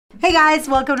Hey guys,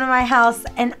 welcome to my house,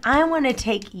 and I want to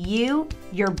take you,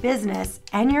 your business,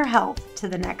 and your health to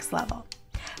the next level.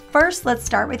 First, let's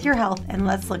start with your health and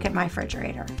let's look at my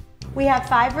refrigerator. We have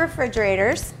 5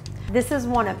 refrigerators. This is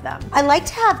one of them. I like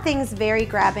to have things very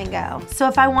grab and go. So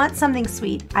if I want something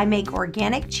sweet, I make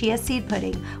organic chia seed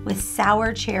pudding with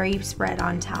sour cherry spread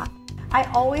on top. I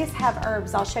always have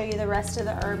herbs. I'll show you the rest of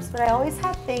the herbs, but I always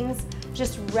have things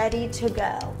just ready to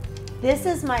go. This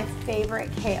is my favorite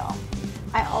kale.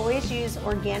 I always use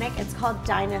organic, it's called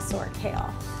dinosaur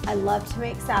kale. I love to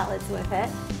make salads with it.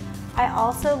 I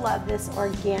also love this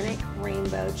organic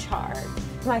rainbow chard.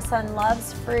 My son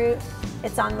loves fruit.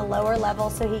 It's on the lower level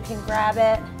so he can grab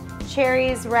it.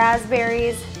 Cherries,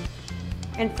 raspberries,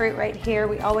 and fruit right here.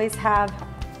 We always have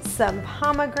some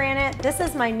pomegranate. This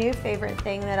is my new favorite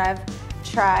thing that I've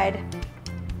tried.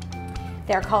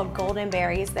 They're called golden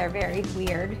berries. They're very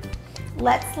weird.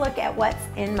 Let's look at what's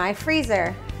in my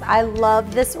freezer. I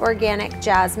love this organic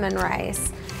jasmine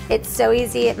rice. It's so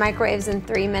easy, it microwaves in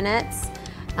 3 minutes.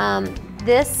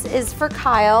 This is for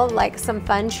Kyle, like some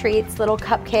fun treats, little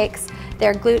cupcakes.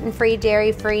 They're gluten-free,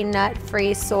 dairy-free,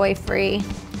 nut-free, soy-free.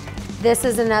 This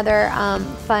is another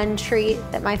fun treat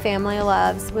that my family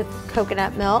loves with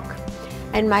coconut milk.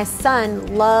 And my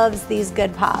son loves these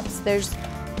Good Pops. There's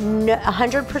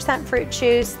 100% fruit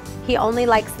juice. He only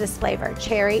likes this flavor,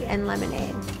 cherry and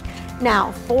lemonade.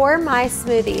 Now, for my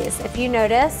smoothies, if you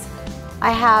notice, I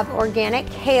have organic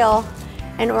kale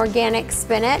and organic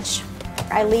spinach.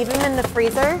 I leave them in the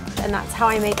freezer, and that's how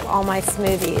I make all my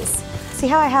smoothies. See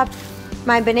how I have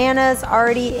my bananas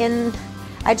already in?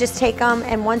 I just take them,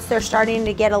 and once they're starting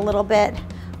to get a little bit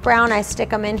brown, I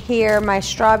stick them in here, my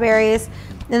strawberries,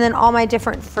 and then all my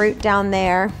different fruit down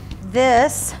there.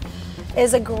 This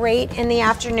is a great in the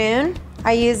afternoon.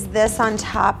 I use this on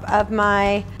top of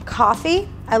my coffee.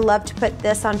 I love to put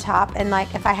this on top, and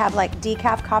like if I have like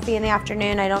decaf coffee in the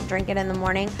afternoon, I don't drink it in the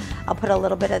morning, I'll put a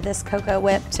little bit of this cocoa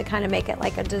whip to kind of make it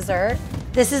like a dessert.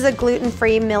 This is a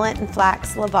gluten-free millet and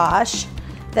flax lavash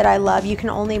that I love. You can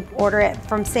only order it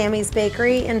from Sammy's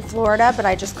Bakery in Florida, but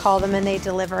I just call them and they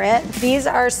deliver it. These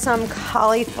are some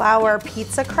cauliflower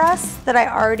pizza crusts that I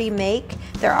already make.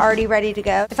 They're already ready to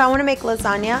go. If I want to make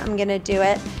lasagna, I'm gonna do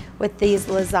it with these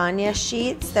lasagna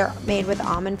sheets. They're made with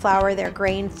almond flour. They're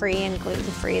grain-free and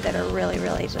gluten-free that are really,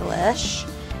 really delish.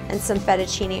 And some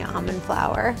fettuccine almond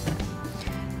flour.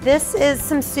 This is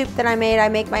some soup that I made. I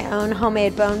make my own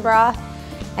homemade bone broth,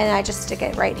 and I just stick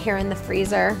it right here in the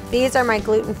freezer. These are my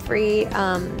gluten-free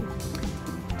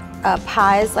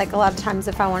pies. Like a lot of times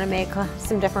if I want to make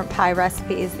some different pie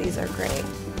recipes, these are great.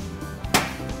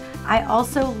 I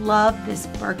also love this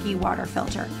Berkey water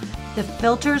filter. The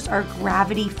filters are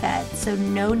gravity fed, so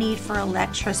no need for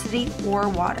electricity or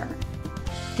water.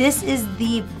 This is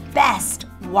the best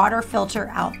water filter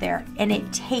out there, and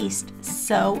it tastes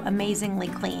so amazingly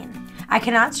clean. I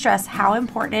cannot stress how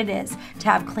important it is to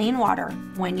have clean water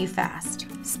when you fast.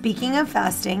 Speaking of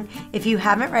fasting, if you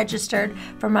haven't registered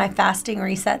for my Fasting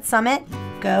Reset Summit,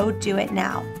 go do it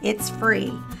now. It's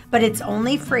free, but it's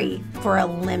only free for a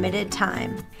limited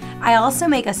time. I also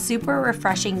make a super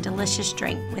refreshing, delicious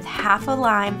drink with half a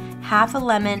lime, half a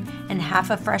lemon, and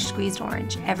half a fresh squeezed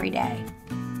orange every day.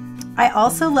 I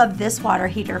also love this water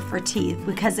heater for tea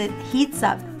because it heats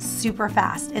up super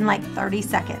fast in like 30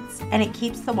 seconds, and it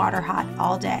keeps the water hot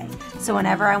all day. So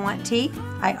whenever I want tea,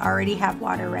 I already have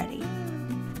water ready.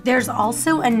 There's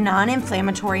also a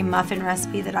non-inflammatory muffin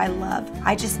recipe that I love.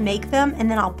 I just make them and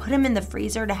then I'll put them in the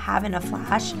freezer to have in a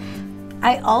flash.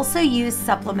 I also use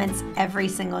supplements every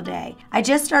single day. I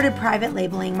just started private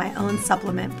labeling my own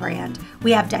supplement brand.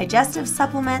 We have digestive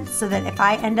supplements so that if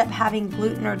I end up having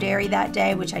gluten or dairy that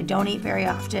day, which I don't eat very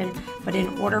often, but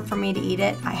in order for me to eat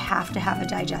it, I have to have a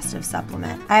digestive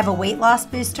supplement. I have a weight loss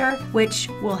booster, which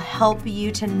will help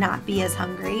you to not be as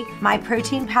hungry. My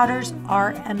protein powders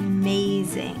are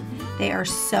amazing. They are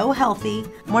so healthy.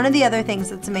 One of the other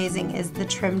things that's amazing is the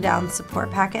trimmed down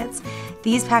support packets.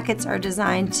 These packets are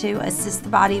designed to assist the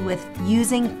body with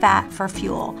using fat for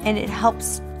fuel, and it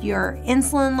helps your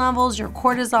insulin levels, your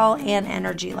cortisol, and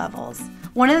energy levels.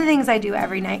 One of the things I do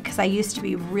every night, because I used to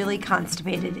be really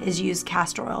constipated, is use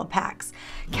castor oil packs.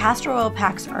 Castor oil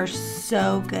packs are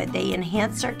so good. They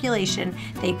enhance circulation,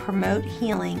 they promote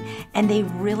healing, and they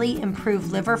really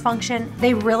improve liver function.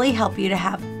 They really help you to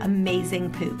have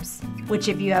amazing poops, which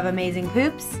if you have amazing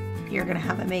poops, you're gonna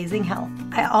have amazing health.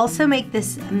 I also make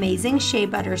this amazing shea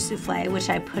butter souffle, which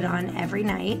I put on every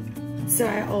night. So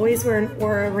I always wear an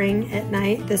Oura ring at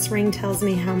night. This ring tells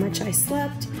me how much I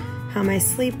slept, how my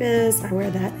sleep is. I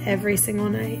wear that every single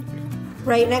night.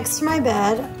 Right next to my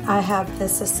bed, I have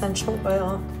this essential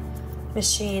oil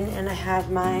machine, and I have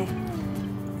my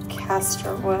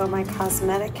castor oil, my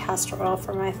cosmetic castor oil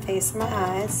for my face and my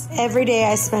eyes. Every day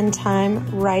I spend time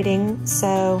writing,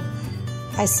 so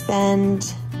I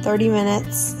spend 30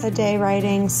 minutes a day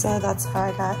writing, so that's how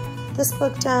I got this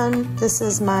book done. This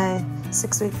is my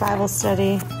 6-week Bible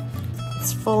study.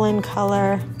 It's full in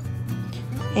color,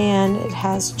 and it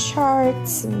has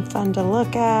charts and fun to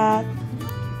look at.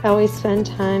 I always spend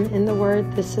time in the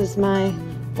Word. This is my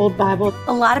old Bible.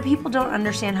 A lot of people don't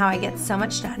understand how I get so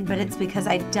much done, but it's because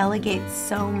I delegate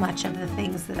so much of the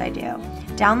things that I do.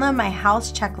 Download my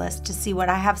house checklist to see what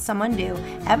I have someone do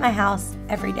at my house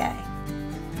every day.